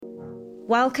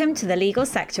Welcome to the Legal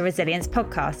Sector Resilience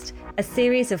Podcast, a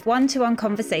series of one-to-one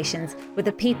conversations with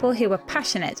the people who are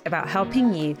passionate about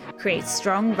helping you create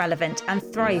strong, relevant and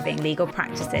thriving legal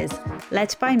practices,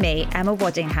 led by me, Emma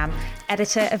Waddingham,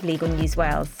 editor of Legal News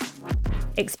Wales.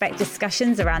 Expect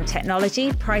discussions around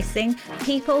technology, pricing,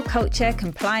 people, culture,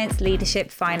 compliance, leadership,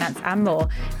 finance and more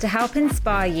to help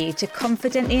inspire you to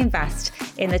confidently invest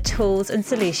in the tools and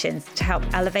solutions to help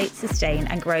elevate, sustain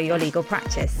and grow your legal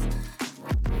practice.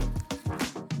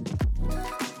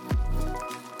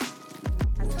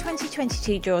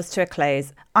 2022 draws to a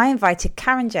close, I invited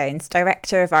Karen Jones,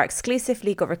 director of our exclusive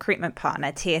legal recruitment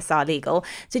partner, TSR Legal,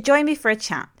 to join me for a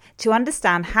chat to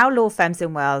understand how law firms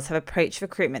in Wales have approached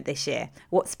recruitment this year,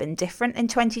 what's been different in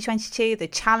 2022, the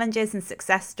challenges and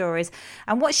success stories,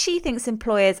 and what she thinks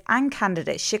employers and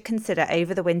candidates should consider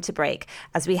over the winter break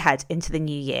as we head into the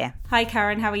new year. Hi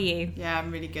Karen, how are you? Yeah,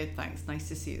 I'm really good, thanks. Nice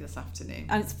to see you this afternoon.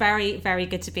 It's very, very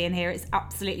good to be in here. It's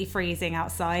absolutely freezing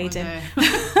outside. And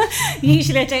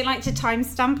usually I don't like to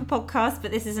timestamp a podcast,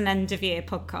 but this is an end of year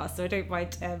podcast, so I don't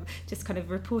mind just kind of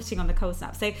reporting on the cold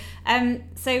snap.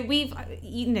 So we've,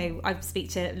 I speak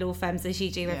to law firms as you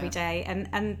do every day,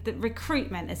 and the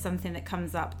recruitment is something that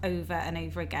comes up over and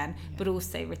over again, but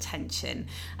also retention.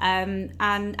 So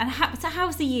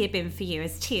how's the year been for you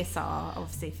as TSR,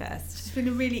 obviously, first? It's been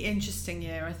a really interesting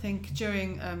year. I think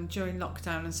during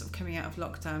lockdown and sort of coming out of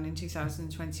lockdown in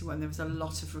 2021, there was a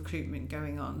lot of recruitment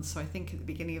going on. So I think at the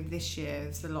beginning of this year, there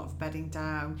was a lot of bedding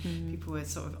down. People were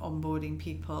sort of onboarding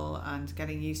people and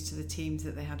getting used to the teams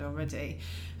that they had already.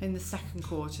 In the second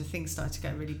quarter, things started to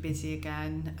get really busy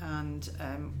again, and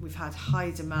we've had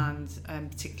high demand,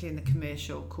 particularly in the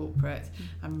commercial, corporate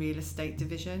and real estate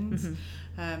divisions.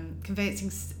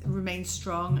 Conveyancing remains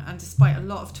strong, and despite a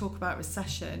lot of talk about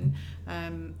recession,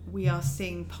 we are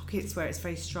seeing pockets where it's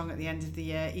very strong at the end of the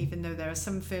year, even though there are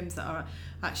some firms that are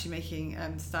actually making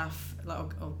staff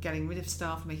or getting rid of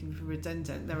staff, making people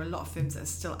redundant. There are a lot of firms that are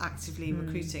still actively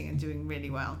recruiting and doing really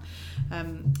well. I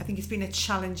think it's been a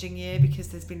challenging year because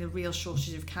there's been a real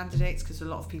shortage of candidates because a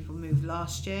lot of people moved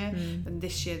last year, and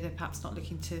this year they're perhaps not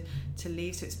looking to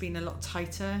leave, so it's been a lot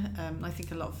tighter. I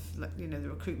think a lot of the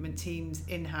recruitment teams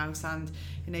in-house and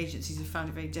in agencies have found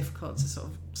it very difficult to sort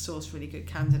of source really good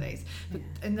candidates. But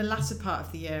in the latter part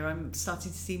of the year, I'm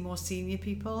starting to see more senior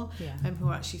people who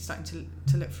are actually starting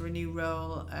to look for a new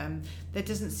role. There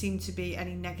doesn't seem to be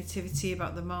any negativity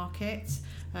about the market,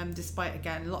 despite,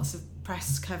 again, lots of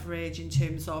press coverage in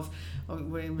terms of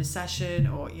we're in recession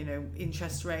or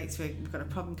interest rates. We've got a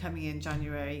problem coming in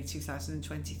January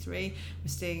 2023.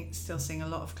 We're still seeing a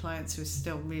lot of clients who are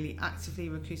still really actively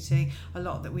recruiting. A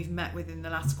lot that we've met with in the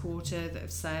last quarter that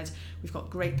have said we've got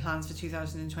great plans for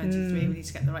 2023. We need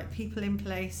to get the right people in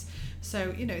place.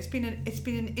 So it's been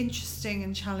an interesting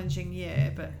and challenging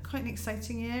year, but quite an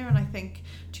exciting year. And I think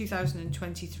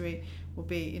 2023 will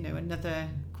be another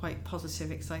quite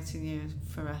positive, exciting year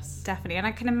for us. Definitely. And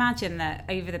I can imagine that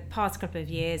over the past couple of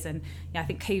years, and I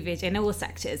think COVID in all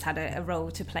sectors had a role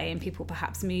to play in people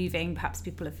perhaps moving. Perhaps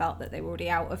people have felt that they were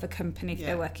already out of a company if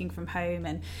they're working from home,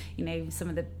 and some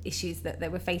of the issues that they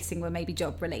were facing were maybe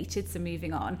job related, so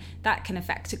moving on. That can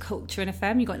affect a culture in a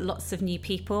firm. You've got lots of new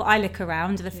people. I look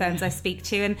around the firms I speak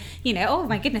to and oh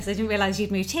my goodness, I didn't realise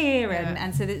you'd moved here,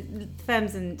 and so the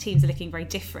firms and teams are looking very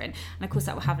different, and of course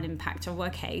that will have an impact on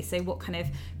so what kind of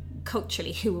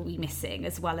culturally, who are we missing,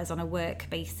 as well as on a work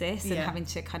basis, and having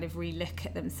to kind of relook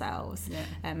at themselves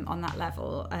on that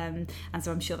level, and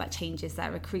so I'm sure that changes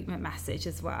their recruitment message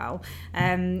as well.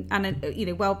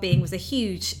 Well-being was a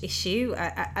huge issue.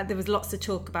 There was lots of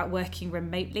talk about working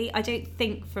remotely. I don't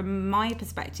think, from my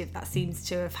perspective, that seems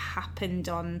to have happened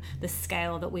on the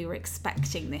scale that we were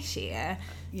expecting this year.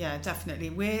 Yeah, definitely.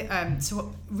 We're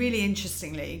so really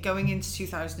interestingly, going into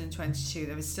 2022,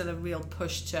 there was still a real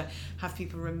push to have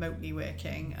people remotely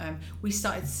working. We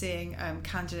started seeing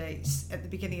candidates at the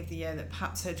beginning of the year that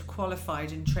perhaps had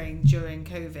qualified and trained during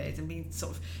COVID and been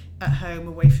sort of at home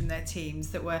away from their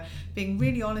teams, that were being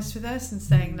really honest with us and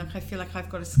saying, look, I feel like I've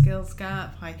got a skills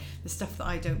gap. The stuff that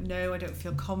I don't know, I don't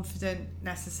feel confident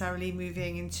necessarily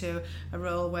moving into a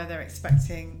role where they're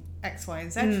expecting X, Y,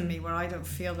 and Z from me, where I don't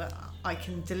feel that I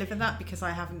can deliver that because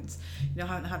I haven't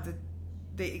had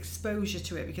the exposure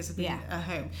to it because I've been at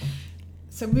home.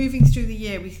 So moving through the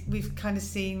year, we've kind of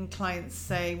seen clients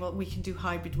say, well, we can do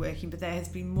hybrid working, but there has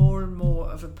been more and more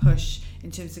of a push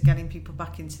in terms of getting people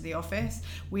back into the office.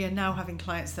 We are now having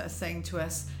clients that are saying to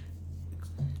us,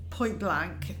 point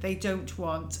blank, they don't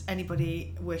want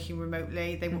anybody working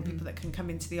remotely. They want people that can come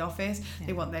into the office.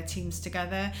 They want their teams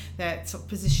together. They're sort of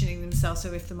positioning themselves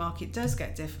so if the market does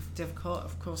get difficult,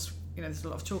 of course, there's a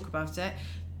lot of talk about it,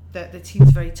 the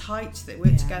team's very tight, they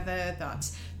work together,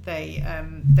 that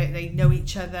they know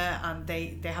each other, and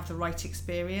they have the right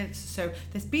experience. So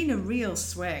there's been a real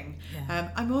swing.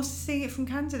 I'm also seeing it from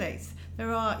candidates.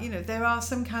 There are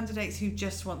some candidates who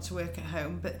just want to work at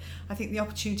home, but I think the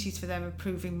opportunities for them are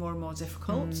proving more and more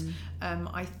difficult.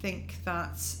 I think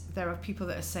that there are people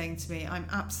that are saying to me, I'm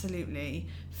absolutely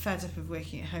fed up of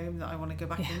working at home, that I want to go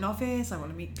back in an office, I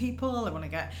want to meet people, I want to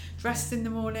get dressed in the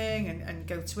morning and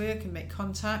go to work and make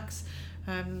contacts.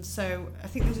 So I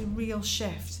think there's a real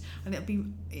shift, and it'll be,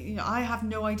 I have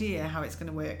no idea how it's going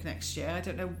to work next year. I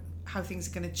don't know how things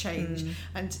are going to change.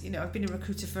 And I've been a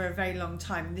recruiter for a very long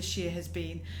time, and this year has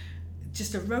been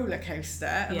just a roller coaster,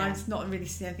 and I've not really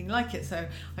seen anything like it. So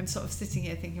I'm sort of sitting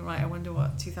here thinking, right, I wonder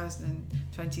what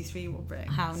 2023 will bring.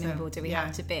 How nimble do we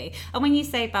have to be? And when you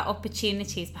say about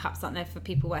opportunities perhaps aren't there for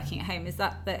people working at home, is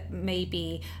that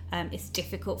maybe it's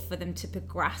difficult for them to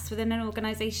progress within an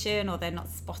organisation, or they're not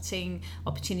spotting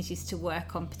opportunities to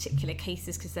work on particular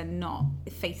cases because they're not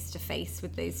face to face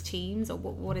with those teams, or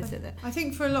what is it that? I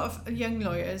think for a lot of young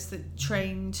lawyers that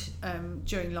trained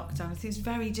during lockdown, I think it's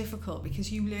very difficult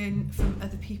because you learn from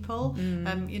other people.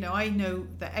 I know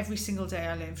that every single day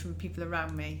I learn from people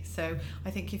around me. So I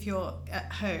think if you're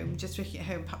at home, just working at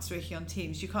home, perhaps working on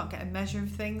teams, you can't get a measure of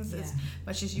things as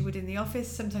much as you would in the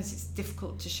office. Sometimes it's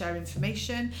difficult to share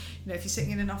information. If you're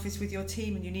sitting in an office with your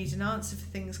team and you need an answer for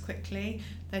things quickly,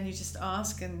 then you just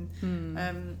ask, and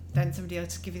then somebody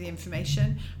else will give you the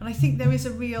information. And I think there is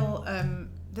a real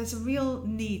there's a real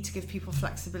need to give people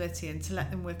flexibility and to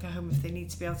let them work at home if they need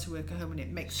to be able to work at home, and it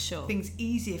makes things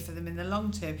easier for them in the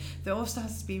long term. There also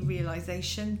has to be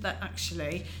realisation that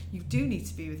actually you do need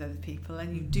to be with other people,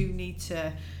 and you do need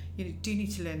to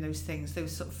learn those things,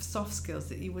 those sort of soft skills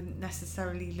that you wouldn't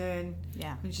necessarily learn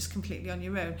when you're just completely on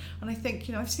your own. And I think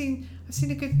I've seen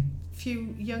a good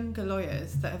few younger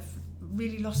lawyers that have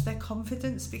really lost their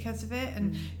confidence because of it,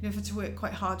 and you've had to work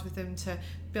quite hard with them to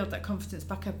build that confidence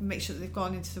back up and make sure that they've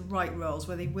gone into the right roles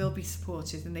where they will be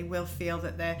supported and they will feel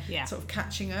that they're sort of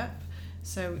catching up.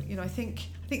 So I think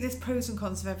there's pros and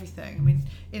cons of everything. I mean,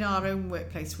 in our own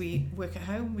workplace, we work at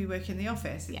home, we work in the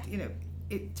office.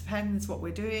 It depends what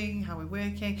we're doing, how we're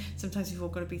working. Sometimes we've all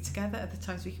got to be together, other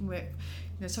times we can work.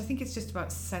 So I think it's just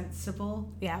about sensible.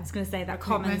 I was going to say that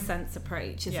common sense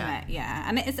approach, isn't it?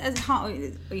 And it's as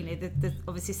hard. The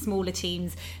obviously smaller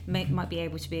teams might be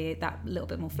able to be that little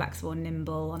bit more flexible and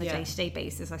nimble on a day-to-day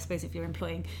basis. I suppose if you're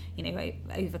employing,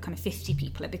 over kind of 50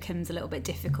 people, it becomes a little bit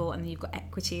difficult, and you've got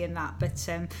equity in that. But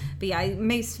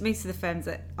most of the firms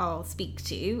that I'll speak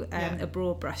to, a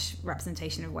broad brush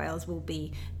representation of Wales will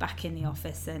be back in the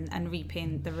office and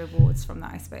reaping the rewards from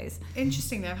that, I suppose.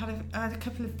 Interesting, though. I've had a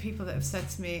couple of people that have said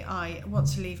to me, I want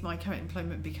to leave my current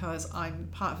employment because I'm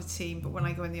part of a team, but when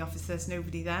I go in the office there's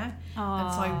nobody there.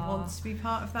 And so I want to be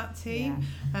part of that team.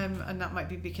 And that might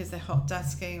be because they're hot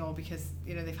desking, or because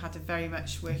they've had a very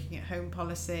much working at home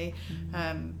policy.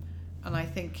 And I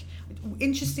think,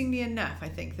 interestingly enough, I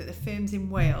think that the firms in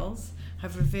Wales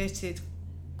have reverted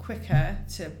quicker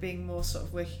to being more sort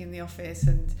of working in the office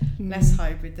and less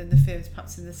hybrid than the firms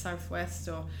perhaps in the southwest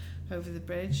or over the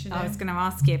bridge. I was going to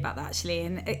ask you about that actually,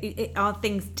 and are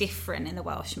things different in the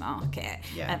Welsh market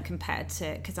compared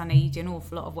to, because I know you do an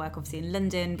awful lot of work obviously in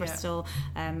London, Bristol,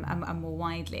 and more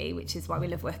widely, which is why we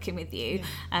love working with you,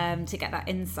 to get that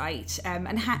insight,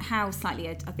 and how slightly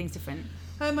are things different?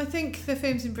 I think the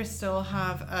firms in Bristol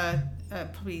have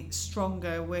probably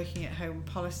stronger working at home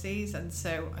policies, and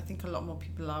so I think a lot more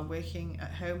people are working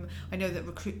at home. I know that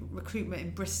recruitment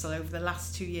in Bristol over the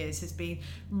last 2 years has been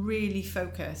really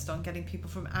focused on getting people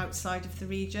from outside of the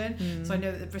region. So I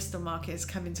know that the Bristol market has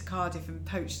come into Cardiff and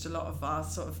poached a lot of our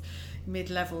sort of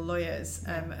mid-level lawyers,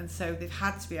 and so they've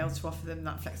had to be able to offer them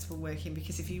that flexible working,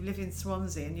 because if you live in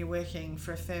Swansea and you're working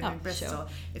for a firm in Bristol,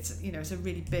 it's a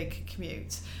really big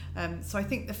commute. So I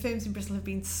think the firms in Bristol have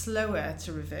been slower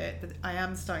to revert, but I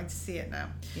am starting to see it now.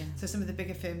 So some of the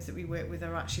bigger firms that we work with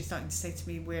are actually starting to say to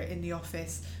me, we're in the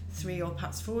office 3 or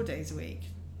perhaps 4 days a week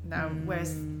now,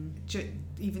 whereas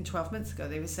even 12 months ago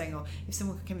they were saying, if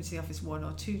someone could come into the office 1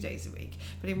 or 2 days a week.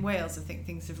 But in Wales I think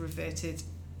things have reverted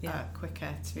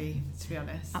quicker, to be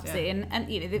honest. Absolutely. And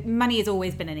the money has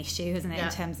always been an issue, hasn't it, in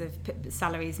terms of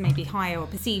salaries maybe higher or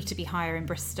perceived to be higher in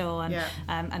Bristol,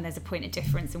 and there's a point of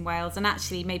difference in Wales, and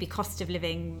actually maybe cost of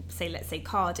living, let's say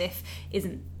Cardiff,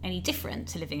 isn't any different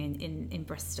to living in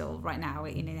Bristol right now.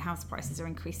 House prices are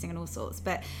increasing and all sorts,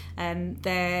 but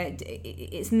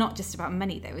it's not just about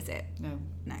money though, is it? No,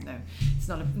 it's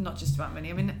not just about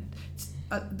money. I mean,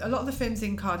 a lot of the firms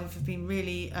in Cardiff have been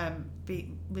really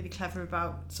clever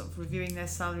about sort of reviewing their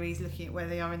salaries, looking at where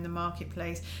they are in the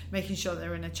marketplace, making sure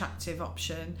they're an attractive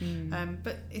option.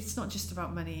 But it's not just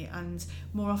about money, and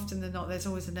more often than not there's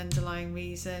always an underlying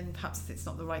reason. Perhaps it's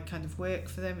not the right kind of work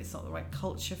for them, it's not the right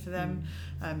culture for them,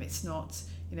 it's not,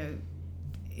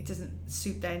 it doesn't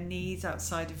suit their needs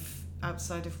outside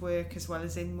of work as well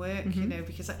as in work,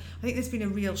 because I think there's been a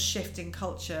real shift in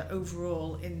culture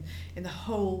overall in the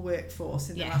whole workforce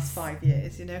in the last 5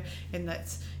 years, in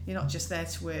that you're not just there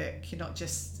to work, you're not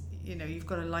just, you've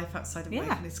got a life outside of work,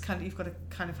 and it's you've got to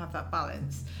kind of have that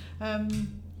balance.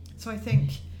 So I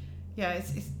think,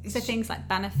 it's so things like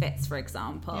benefits, for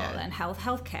example, and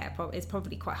healthcare is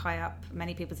probably quite high up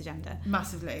many people's agenda.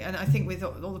 Massively. And I think with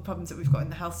all the problems that we've got in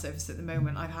the health service at the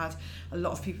moment, I've had a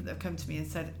lot of people that have come to me and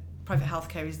said private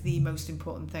healthcare is the most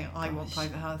important thing. I want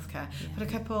private healthcare. But a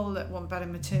couple that want better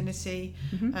maternity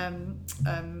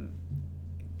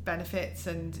benefits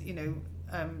and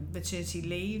maternity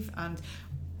leave. And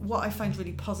what I find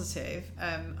really positive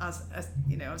as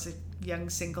a young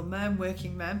single mum,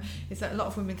 working mum, is that a lot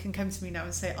of women can come to me now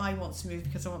and say, I want to move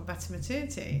because I want better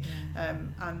maternity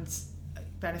and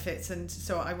benefits, and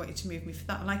so I want you to move me for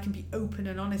that, and I can be open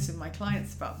and honest with my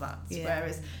clients about that.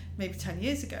 Whereas maybe 10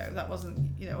 years ago that wasn't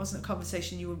a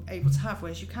conversation you were able to have,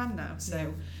 whereas you can now.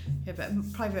 So but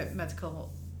private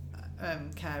medical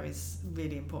care is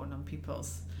really important on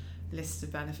people's list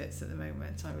of benefits at the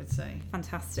moment, I would say.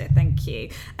 Fantastic, thank you.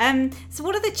 So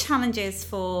what are the challenges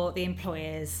for the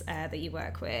employers that you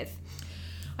work with?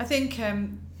 I think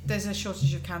there's a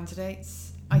shortage of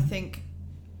candidates. I think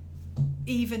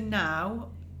even now,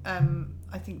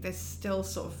 I think there's still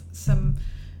sort of some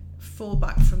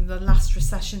fallback from the last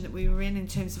recession that we were in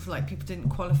terms of like people didn't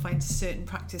qualify into certain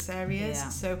practice areas.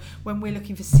 So when we're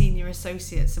looking for senior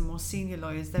associates and more senior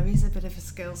lawyers, there is a bit of a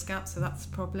skills gap, so that's a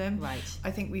problem.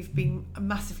 I think we've been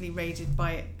massively raided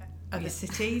by other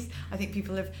cities. I think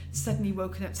people have suddenly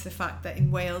woken up to the fact that in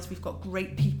Wales we've got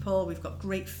great people, we've got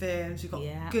great firms, we've got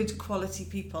good quality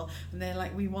people, and they're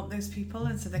like, we want those people,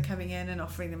 and so they're coming in and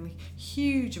offering them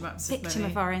huge amounts of money. Victim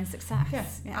of our own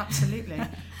success. Absolutely.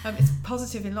 It's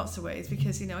positive in lots of ways,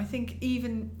 because I think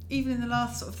even in the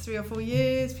last sort of 3 or 4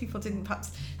 years, people didn't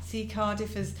perhaps see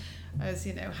Cardiff as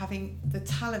having the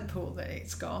talent pool that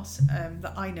it's got,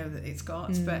 that I know that it's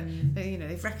got, but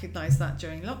they've recognised that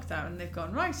during lockdown, and they've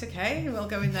gone, right, okay, we'll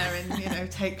go in there and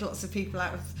take lots of people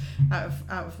out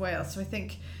of Wales. So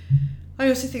I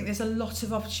also think there's a lot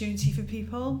of opportunity for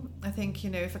people. I think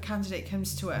if a candidate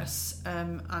comes to us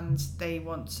and they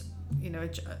want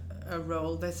a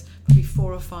role, there's probably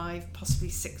 4 or 5, possibly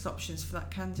 6 options for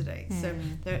that candidate. So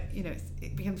there,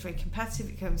 it becomes very competitive,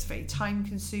 it becomes very time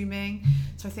consuming.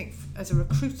 So I think as a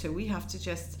recruiter, we have to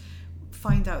just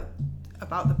find out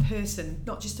about the person,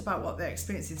 not just about what their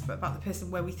experience is, but about the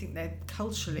person, where we think they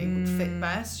culturally would fit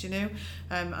best,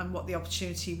 and what the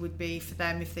opportunity would be for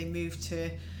them if they move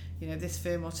to this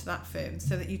firm or to that firm,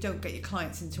 so that you don't get your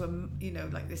clients into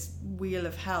like this wheel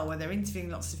of hell where they're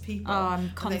interviewing lots of people. I'm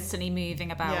constantly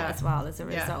moving about as well as a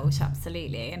result.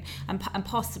 Absolutely. And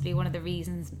possibly one of the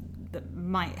reasons that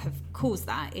might have caused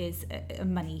that is a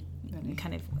money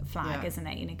kind of flag, isn't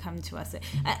it? Come to us,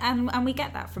 and we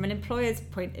get that from an employer's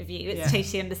point of view. It's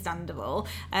totally understandable.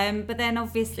 But then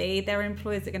obviously there are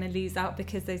employers that are going to lose out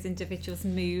because those individuals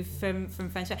move from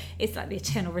French. It's like the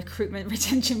eternal recruitment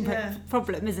retention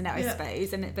problem, isn't it? I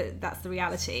suppose, but that's the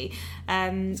reality.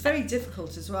 It's very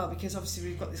difficult as well, because obviously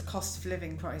we've got this cost of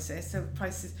living crisis, so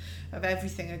prices of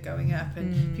everything are going up,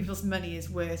 and people's money is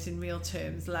worth in real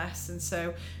terms less, and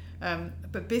so.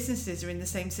 But businesses are in the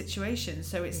same situation,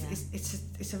 so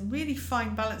it's a really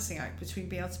fine balancing act between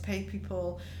being able to pay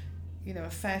people, a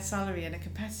fair salary and a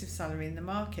competitive salary in the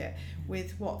market,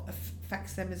 with what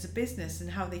affects them as a business and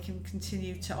how they can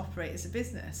continue to operate as a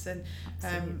business. And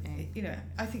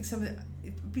I think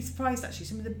I'd be surprised actually,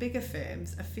 some of the bigger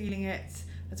firms are feeling it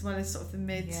as well as sort of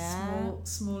the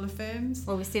smaller firms.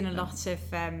 Well, we've seen a lot of,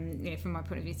 from my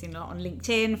point of view, seen a lot on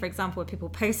LinkedIn, for example, where people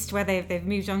post where they've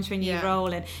moved on to a new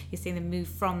role, and you're seeing them move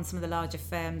from some of the larger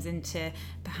firms into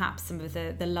perhaps some of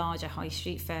the larger high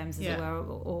street firms, as it were,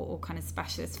 or kind of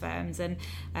specialist firms, and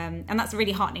that's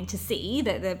really heartening to see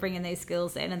that they're bringing those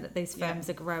skills in, and that those firms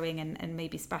are growing and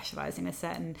maybe specialising in a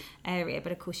certain area.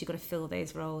 But of course, you've got to fill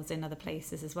those roles in other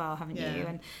places as well, haven't you?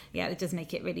 And it does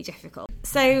make it really difficult.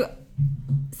 So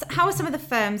how are some of the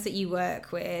firms that you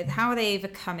work with, how are they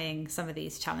overcoming some of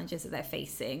these challenges that they're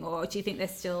facing, or do you think they're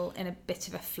still in a bit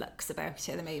of a flux about it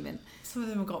at the moment? Some of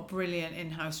them have got brilliant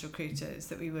in-house recruiters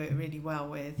that we work really well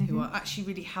with, who are actually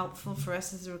really helpful for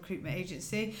us as a recruitment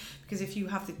agency, because if you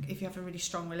have a really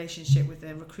strong relationship with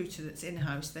a recruiter that's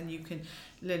in-house, then you can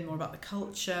learn more about the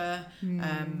culture.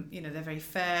 They're very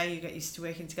fair, you get used to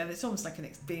working together. It's almost like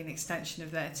being an extension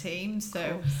of their team.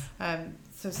 So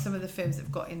some of the firms that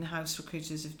have got in-house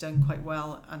recruiters have done quite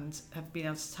well and have been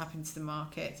able to tap into the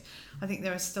market. I think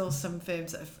there are still some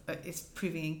firms that it's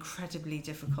proving incredibly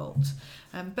difficult.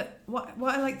 But what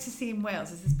I like to see in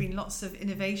Wales is there's been lots of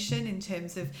innovation in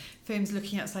terms of firms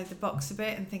looking outside the box a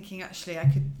bit and thinking, actually, I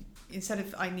could, instead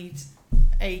of I need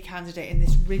a candidate in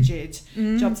this rigid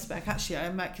job spec, actually I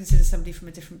might consider somebody from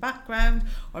a different background,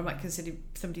 or I might consider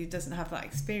somebody who doesn't have that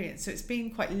experience. So it's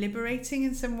been quite liberating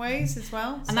in some ways as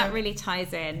well. And that really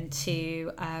ties in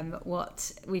to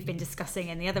what we've been discussing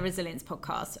in the other resilience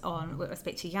podcast on, I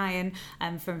spoke to Yayan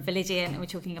from Validian, and we're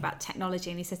talking about technology,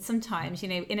 and he said sometimes,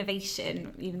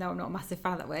 innovation, even though I'm not a massive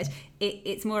fan of that word,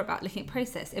 it's more about looking at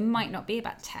process. It might not be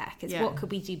about tech. It's what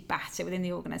could we do better within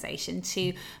the organisation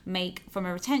to make, from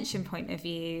a retention point of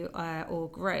view, or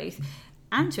growth,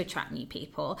 and to attract new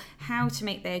people, how to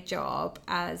make their job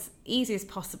as easy as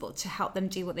possible to help them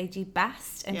do what they do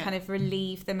best and kind of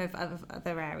relieve them of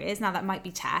other areas. Now that might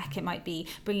be tech, it might be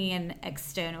bringing in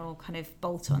external kind of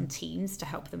bolt-on teams to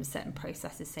help them with certain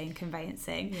processes, say in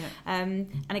conveyancing. And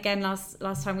again,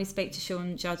 last time we spoke to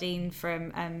Sean Jardine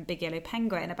from Big Yellow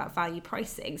Penguin about value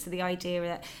pricing. So the idea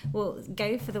that, well,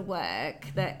 go for the work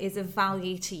that is of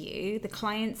value to you, the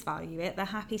clients value it, they're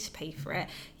happy to pay for it,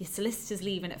 your solicitor's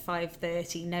leaving at 5:30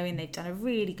 knowing they've done a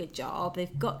really good job,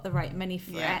 they've got the right money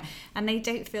for it, and they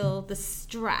don't feel the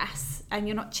stress, and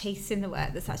you're not chasing the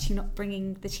work that's actually not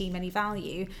bringing the team any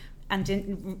value and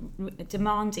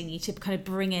demanding you to kind of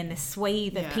bring in this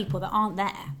swathe of people that aren't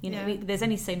there. There's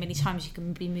only so many times you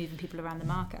can be moving people around the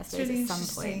market, I suppose, really at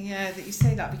some point. That you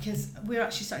say that, because we're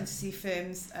actually starting to see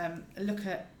firms look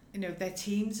at their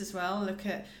teams as well, look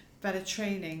at better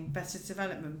training, better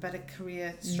development, better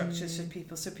career structures for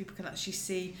people, so people can actually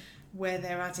see where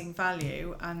they're adding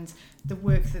value and the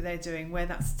work that they're doing, where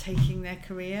that's taking their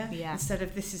career, instead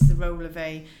of this is the role of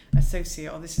a associate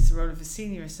or this is the role of a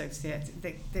senior associate.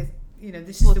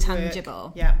 This more is the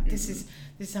tangible work. This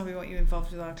is how we want you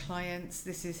involved with our clients.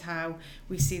 This is how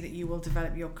we see that you will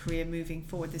develop your career moving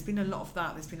forward. There's been a lot of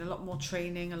that. There's been a lot more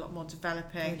training, a lot more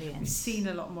developing. Brilliant. We've seen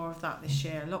a lot more of that this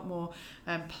year, a lot more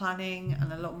planning,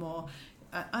 and a lot more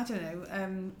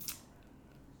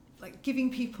like giving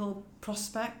people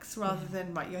prospects rather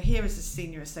than, right, you're here as a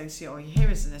senior associate or you're here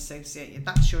as an associate,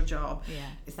 that's your job.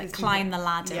 It's like climb the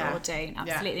ladder or don't.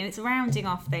 Absolutely. And it's rounding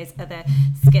off those other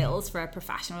skills for a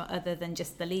professional other than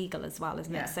just the legal as well,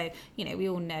 isn't it? So we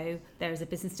all know there is a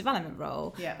business development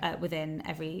role within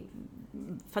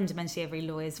fundamentally every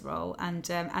lawyer's role, and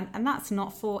that's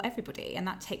not for everybody, and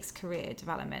that takes career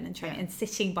development and training, and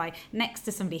sitting next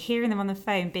to somebody, hearing them on the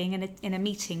phone, being in a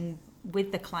meeting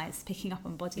with the clients, picking up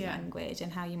on body language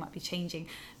and how you might be changing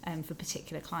for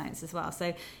particular clients as well.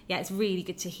 So it's really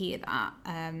good to hear that,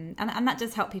 and that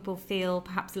does help people feel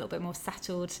perhaps a little bit more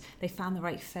settled. They found the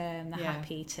right firm, they're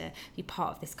happy to be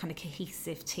part of this kind of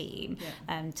cohesive team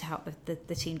to help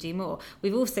the team do more.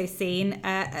 We've also seen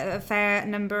a fair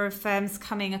number of firms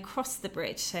coming across the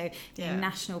bridge, so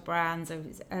national brands.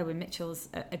 Owen Mitchell's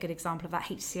a good example of that.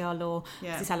 HCR Law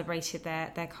celebrated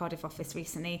their Cardiff office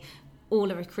recently. All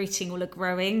are recruiting, all are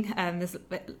growing. There's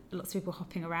lots of people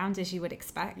hopping around, as you would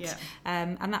expect.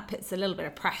 And that puts a little bit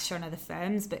of pressure on other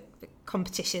firms, but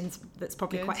competitions that's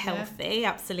probably quite healthy,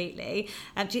 absolutely.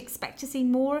 Do you expect to see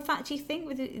more of that, do you think,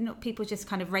 with not people just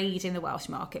kind of raiding the Welsh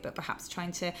market, but perhaps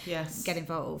trying to get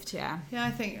involved?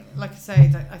 I think, like I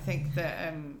say, I think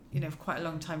that for quite a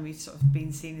long time we've sort of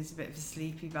been seen as a bit of a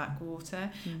sleepy backwater,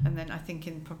 and then I think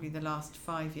in probably the last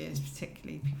 5 years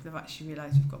particularly, people have actually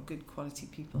realised we've got good quality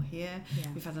people here.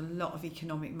 We've had a lot of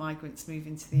economic migrants move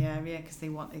into the area because they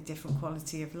want a different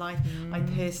quality of life. I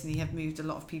personally have moved a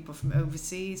lot of people from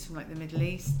overseas, from like the Middle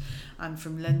East and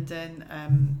from London,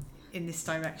 in this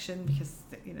direction, because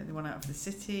they want out of the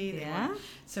city.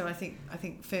 So I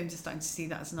think firms are starting to see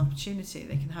that as an opportunity.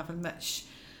 They can have a much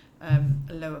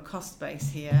lower cost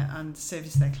base here and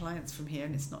service their clients from here,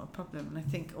 and it's not a problem. And I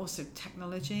think also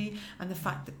technology and the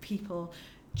fact that people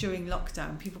during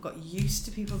lockdown, people got used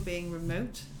to people being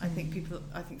remote. I think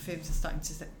firms are starting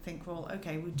to think, well,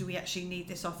 okay, do we actually need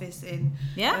this office in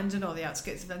London or the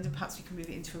outskirts of London? Perhaps we can move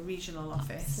it into a regional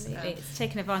office. Absolutely. It's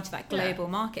taken advantage of that global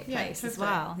marketplace as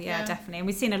well. Definitely. And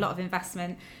we've seen a lot of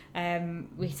investment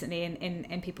recently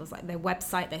in people's like their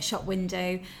website, their shop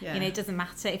window. You know, it doesn't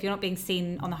matter if you're not being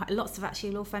seen on the lots of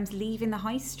actually law firms leaving the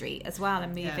high street as well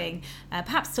and moving,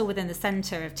 perhaps still within the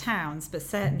centre of towns, but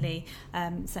certainly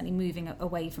moving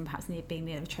away from perhaps being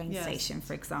near the train station,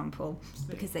 for example,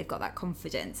 because they've got that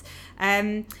confidence.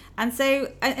 And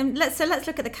let's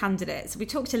look at the candidates. We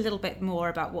talked a little bit more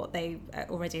about what they're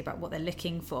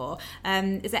looking for.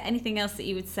 Is there anything else that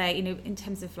you would say, you know, in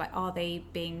terms of like, are they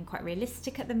being quite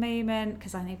realistic at the moment?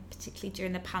 Because I know particularly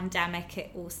during the pandemic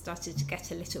it all started to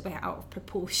get a little bit out of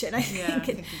proportion, I think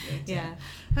it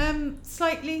did.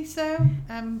 Slightly so,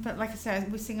 but like I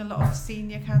said, we're seeing a lot of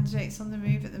senior candidates on the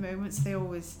move at the moment, so they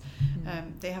always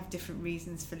they have different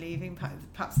reasons for leaving,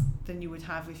 perhaps than you would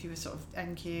have if you were sort of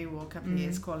NQ or a couple of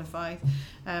years qualified.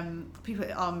 People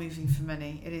are moving for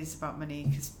money. It is about money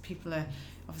because people are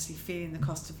obviously feeling the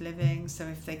cost of living, so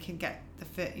if they can get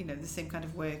the same kind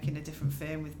of work in a different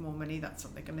firm with more money, that's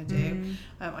what they're going to do.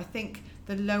 I think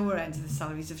the lower end of the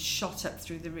salaries have shot up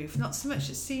through the roof, not so much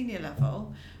at senior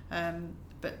level,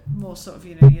 but more sort of,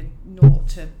 you know, your 0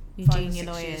 to 5 or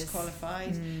 6 years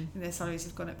qualified, and their salaries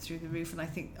have gone up through the roof. And I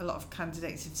think a lot of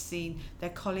candidates have seen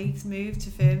their colleagues move to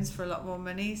firms for a lot more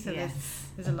money, so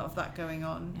there's a lot of that going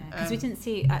on. Because we didn't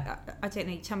see, I don't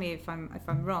know, tell me if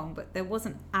I'm wrong, but there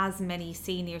wasn't as many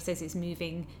senior associates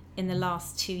moving in the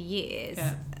last 2 years.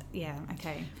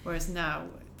 Okay. Whereas now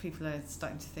people are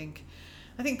starting to think,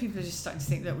 I think people are just starting to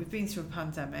think, look, we've been through a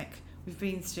pandemic, we've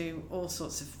been through all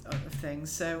sorts of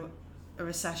things, so a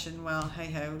recession, well,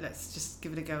 hey ho, let's just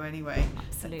give it a go anyway.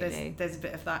 Absolutely. There's a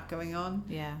bit of that going on.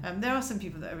 There are some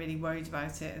people that are really worried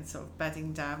about it and sort of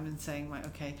bedding down and saying, right,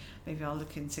 okay, maybe I'll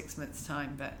look in 6 months'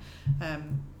 time, but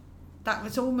that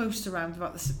was almost around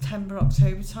about the September,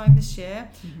 October time this year,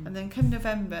 and then come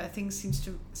November things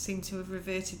seem to have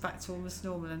reverted back to almost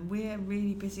normal, and we're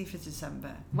really busy for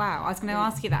December. Wow, I was going to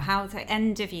ask you that, how at the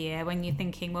end of year when you're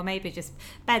thinking, well, maybe just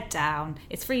bed down,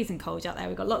 it's freezing cold out there,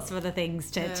 we've got lots of other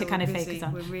things to kind of focus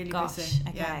on. We're really busy.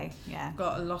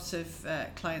 Got a lot of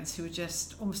clients who are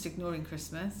just almost ignoring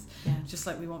Christmas, just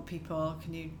like, we want people,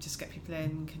 can you just get people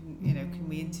in, can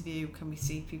we interview, can we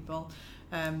see people,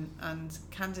 and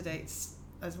candidates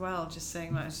as well, just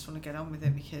saying, I just want to get on with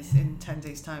it because in 10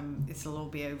 days time it'll all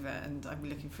be over and I'm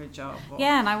looking for a job.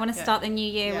 And I want to start the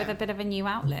new year with a bit of a new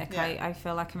outlook. I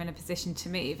feel like I'm in a position to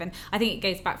move, and I think it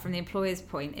goes back from the employer's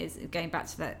point, is going back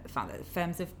to the fact that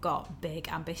firms have got big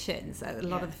ambitions. A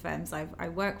lot of the firms I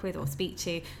work with or speak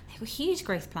to, they've got huge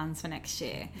growth plans for next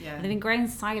year. And they've been growing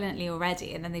silently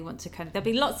already, and then they want to there'll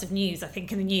be lots of news, I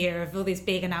think, in the new year of all these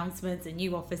big announcements and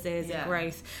new offices and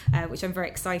growth, which I'm very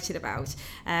excited about.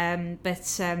 But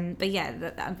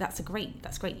that's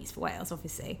great news for Wales,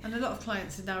 obviously. And a lot of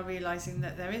clients are now realising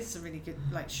that there is a really good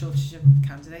shortage of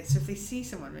candidates. So if they see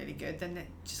someone really good, then they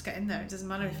just get in there. It doesn't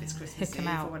matter if it's Christmas Eve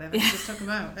or whatever. Just hook them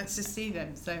out. Let's just see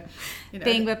them. So,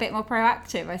 being a bit more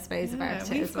proactive, I suppose, about it.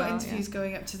 We've got interviews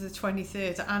going up to the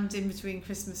 23rd and in between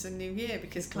Christmas and New Year,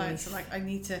 because clients are like, I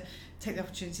need to take the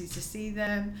opportunity to see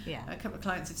them. A couple of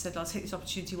clients have said, I'll take this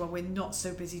opportunity while we're not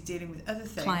so busy dealing with other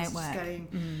things, client work,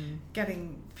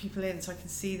 getting people in so I can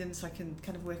see them, so I can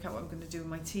kind of work out what I'm going to do with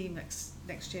my team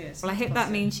next year. So I hope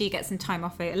that means you get some time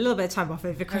off, a little bit of time off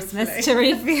over Christmas to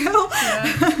refuel.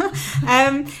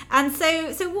 And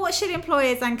so what should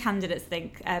employers and candidates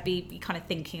think, be kind of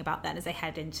thinking about then as they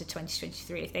head into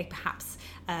 2023, if they perhaps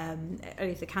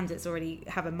if the candidates already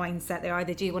have a mindset, they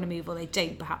either do want to move or they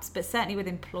don't perhaps, but certainly with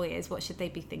employers, what should they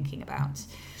be thinking about?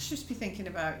 Just be thinking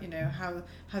about how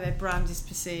their brand is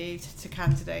perceived to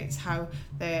candidates, how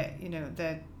they're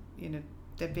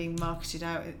being marketed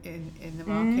out in the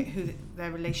market, who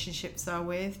their relationships are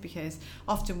with, because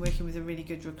often working with a really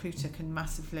good recruiter can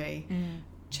massively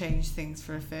change things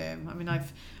for a firm. I mean,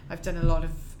 I've done a lot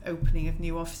of opening of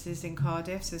new offices in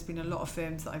Cardiff, so there's been a lot of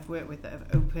firms that I've worked with that have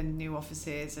opened new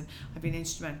offices, and I've been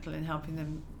instrumental in helping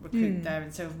them recruit there,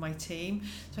 and so have my team.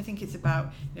 So I think it's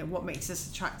about what makes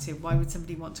us attractive. Why would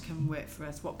somebody want to come and work for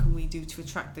us? What can we do to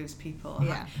attract those people?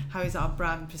 How is our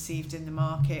brand perceived in the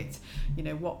market?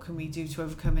 What can we do to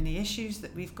overcome any issues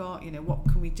that we've got? What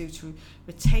can we do to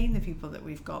retain the people that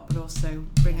we've got, but also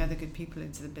bring other good people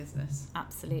into the business?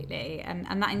 Absolutely.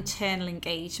 And that internal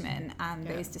engagement and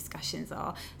those discussions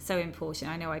are so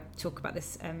important. I know I talk about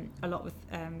this a lot with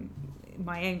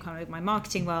my own kind of my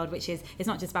marketing world, which is it's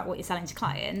not just about what you're selling to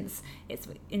clients, it's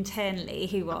internally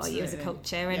who are you as a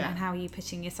culture and how are you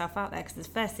putting yourself out there, because the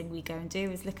first thing we go and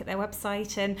do is look at their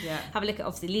website and have a look at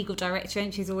obviously legal director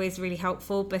entry is always really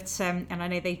helpful, but and I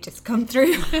know they've just come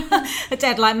through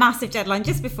a massive deadline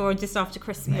just before and just after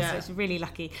Christmas, so it's really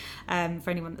lucky for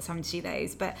anyone that's having to do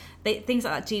those, but things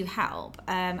like that do help,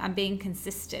 and being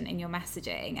consistent in your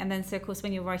messaging. And then so of course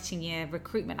when you're writing your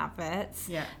recruitment adverts,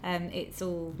 it's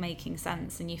all making sense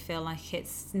and you feel like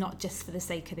it's not just for the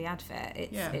sake of the advert,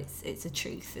 it's a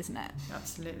truth, isn't it?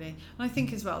 Absolutely. And I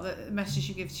think as well that the message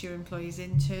you give to your employees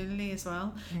internally as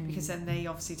well, because then they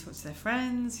obviously talk to their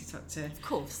friends, you talk to, of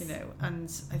course,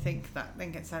 and I think that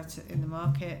then gets out in the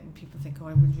market and people think, oh,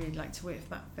 I would really like to work for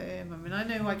that firm. I mean, I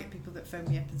know I get people that phone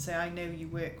me up and say, I know you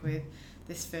work with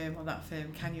this firm or that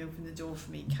firm, can you open the door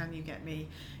for me, can you get me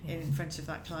in front of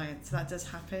that client? So that does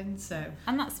happen.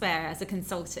 And that's where as a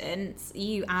consultant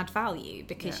you add value,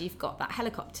 because you've got that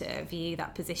helicopter view,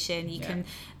 that position, you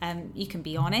can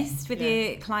be honest with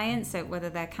your clients, so whether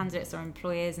they're candidates or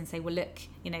employers, and say, well look,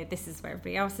 this is where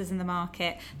everybody else is in the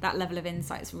market. That level of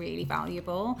insight is really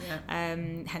valuable,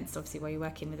 hence obviously why you're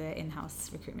working with the in-house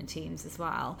recruitment teams as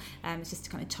well. It's just to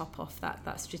kind of top off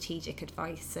that strategic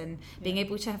advice and being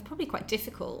able to have probably quite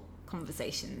difficult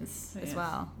conversations as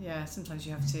well. Yeah, sometimes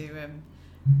you have to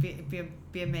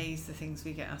be amazed the things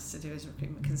we get asked to do as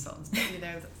recruitment consultants.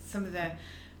 But, some of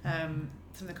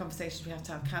the conversations we have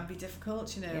to have can be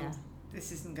difficult.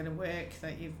 This isn't going to work,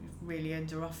 that you've really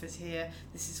under offers here,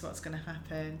 this is what's going to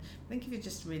happen. I think if you're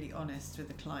just really honest with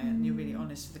the client and you're really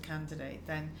honest with the candidate,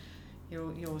 then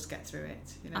you always get through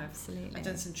it. Absolutely. I've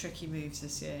done some tricky moves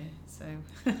this year, so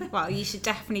well, you should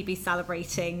definitely be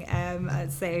celebrating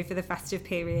I'd say over the festive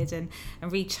period and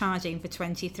recharging for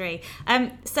 23.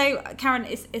 So Karen,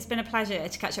 it's been a pleasure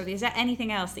to catch up with you. Is there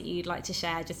anything else that you'd like to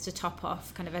share just to top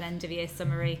off kind of an end of year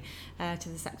summary to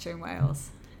the sector in Wales?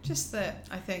 Just that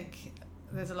I think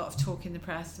there's a lot of talk in the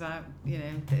press about, a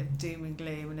bit of doom and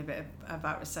gloom and a bit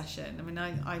about recession. I mean,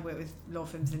 I work with law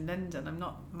firms in London. I'm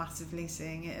not massively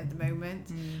seeing it at the moment.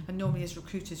 And normally as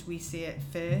recruiters, we see it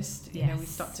first. We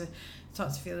start to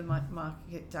feel the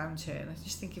market downturn. I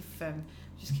just think if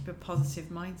just keep a positive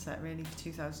mindset really for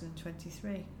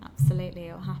 2023. Absolutely,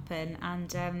 it'll happen,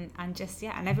 and just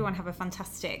and everyone have a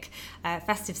fantastic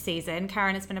festive season.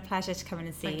 Karen, it's been a pleasure to come in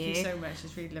and see you. Thank you so much.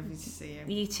 It's really lovely to see you.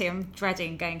 You too. I'm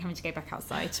dreading having to go back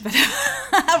outside, but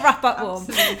I'll wrap up warm.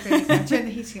 Absolutely. I'll turn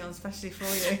the heating on especially for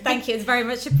you. Thank you. It's very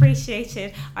much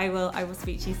appreciated. I will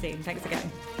speak to you soon. Thanks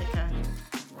again. Take care.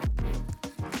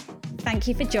 Thank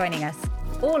you for joining us.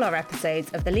 All our episodes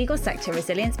of the Legal Sector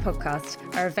Resilience podcast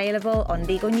are available on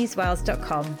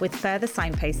legalnewswales.com with further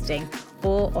signposting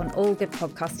or on all good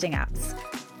podcasting apps.